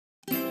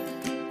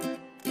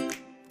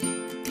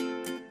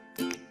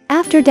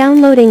After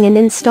downloading and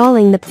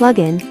installing the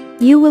plugin,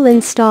 you will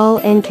install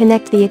and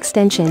connect the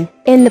extension.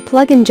 In the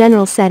plugin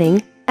general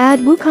setting,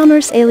 add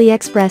WooCommerce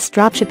Aliexpress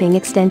Dropshipping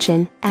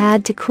extension.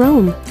 Add to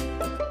Chrome.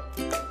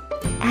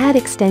 Add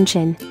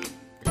extension.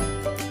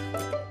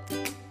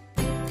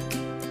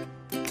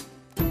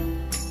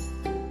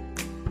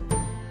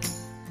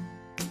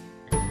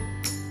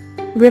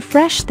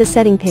 Refresh the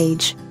setting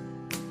page.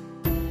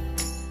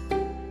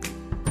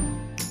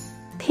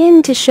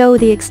 Pin to show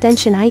the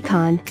extension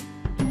icon.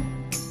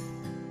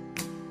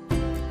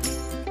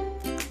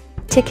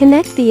 To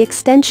connect the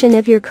extension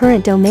of your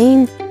current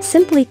domain,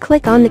 simply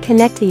click on the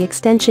Connect the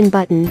Extension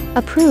button.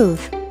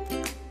 Approve.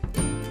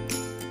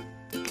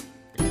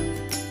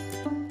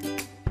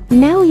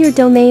 Now your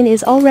domain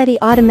is already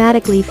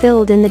automatically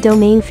filled in the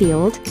domain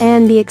field,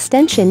 and the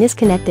extension is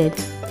connected.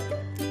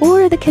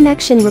 Or the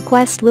connection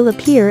request will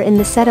appear in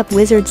the Setup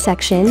Wizard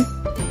section.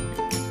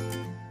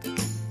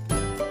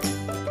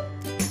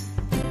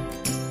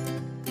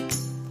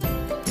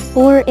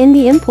 Or in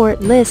the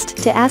import list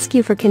to ask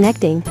you for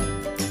connecting.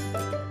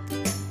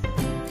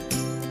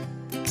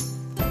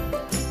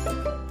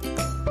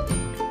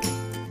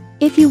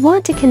 If you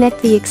want to connect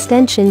the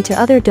extension to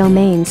other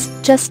domains,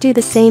 just do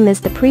the same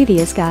as the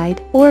previous guide,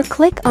 or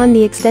click on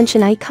the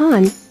extension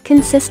icon,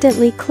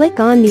 consistently click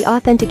on the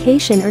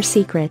authentication or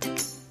secret.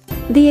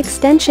 The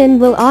extension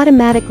will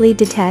automatically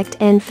detect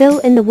and fill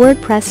in the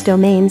WordPress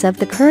domains of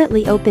the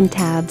currently open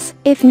tabs.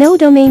 If no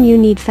domain you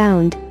need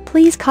found,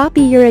 please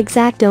copy your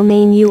exact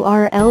domain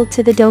URL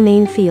to the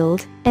domain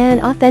field,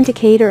 and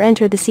authenticate or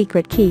enter the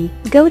secret key.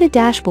 Go to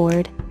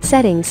Dashboard,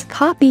 Settings,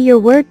 copy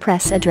your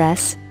WordPress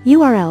address,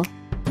 URL.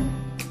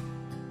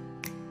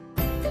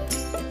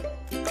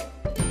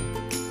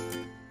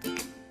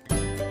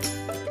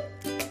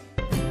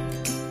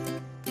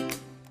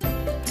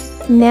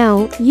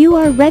 Now, you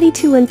are ready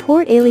to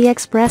import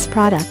AliExpress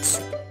products.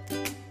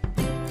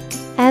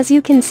 As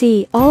you can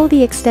see, all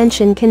the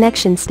extension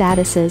connection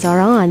statuses are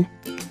on.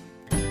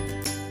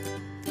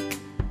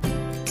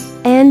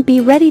 And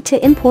be ready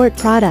to import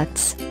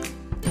products.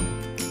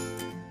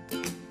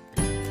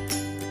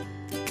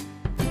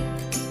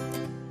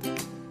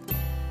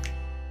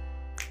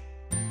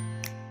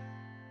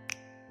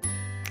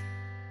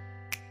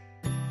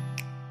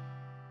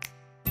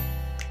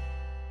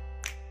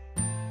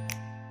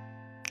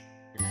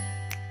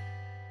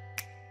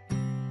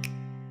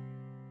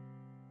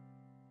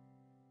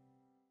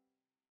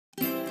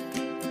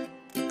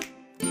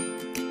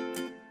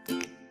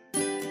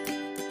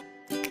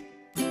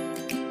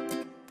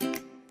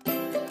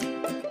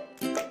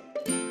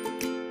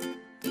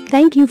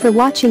 Thank you for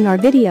watching our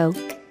video.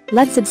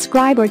 Let's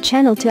subscribe our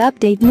channel to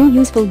update new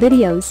useful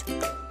videos.